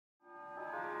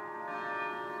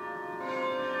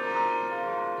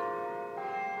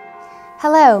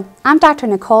Hello, I'm Dr.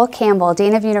 Nicole Campbell,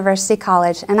 Dean of University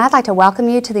College, and I'd like to welcome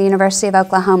you to the University of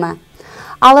Oklahoma.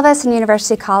 All of us in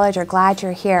University College are glad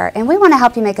you're here, and we want to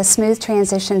help you make a smooth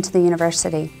transition to the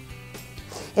university.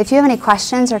 If you have any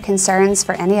questions or concerns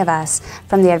for any of us,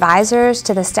 from the advisors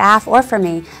to the staff or for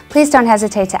me, please don't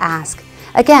hesitate to ask.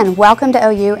 Again, welcome to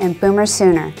OU and Boomer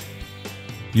Sooner.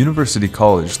 University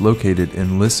College, located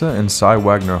in Lissa and Cy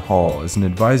Wagner Hall, is an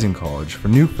advising college for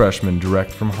new freshmen direct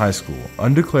from high school,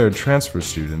 undeclared transfer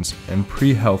students, and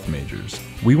pre-health majors.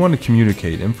 We want to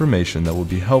communicate information that will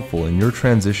be helpful in your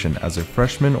transition as a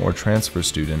freshman or transfer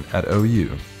student at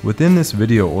OU. Within this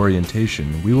video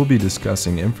orientation, we will be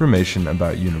discussing information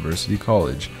about University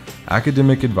College,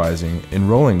 academic advising,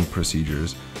 enrolling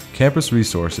procedures, campus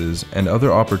resources, and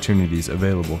other opportunities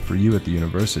available for you at the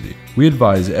university. We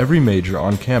advise every major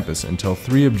on campus until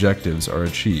 3 objectives are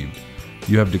achieved.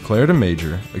 You have declared a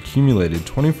major, accumulated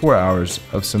 24 hours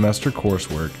of semester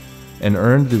coursework, and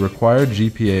earned the required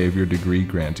GPA of your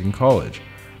degree-granting college.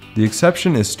 The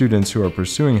exception is students who are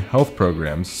pursuing health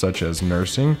programs such as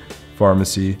nursing,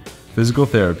 pharmacy, physical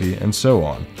therapy, and so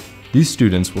on. These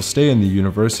students will stay in the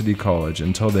University College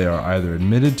until they are either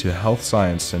admitted to Health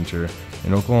Science Center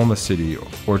in Oklahoma City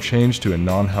or change to a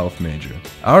non-health major.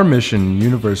 Our mission in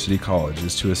University College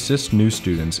is to assist new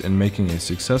students in making a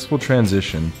successful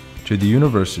transition to the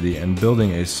university and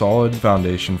building a solid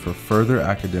foundation for further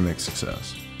academic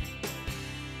success.